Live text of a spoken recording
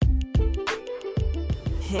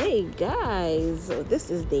Hey guys, so this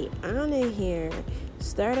is Deanna here,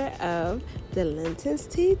 starter of the Linton's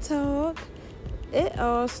Tea Talk. It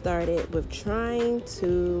all started with trying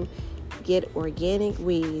to get organic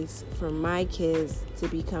weeds for my kids to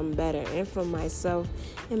become better and for myself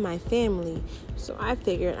and my family. So I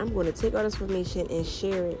figured I'm going to take all this information and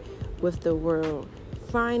share it with the world,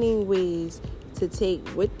 finding ways to take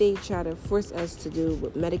what they try to force us to do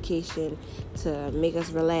with medication to make us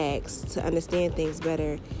relax, to understand things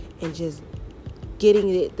better, and just getting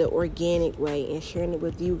it the organic way and sharing it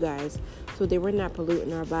with you guys so that we're not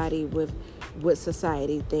polluting our body with what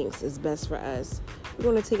society thinks is best for us. We're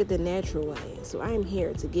going to take it the natural way. So I am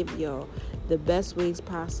here to give y'all the best ways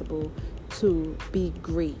possible to be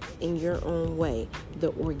great in your own way,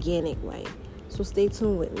 the organic way. So stay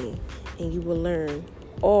tuned with me and you will learn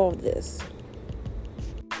all this.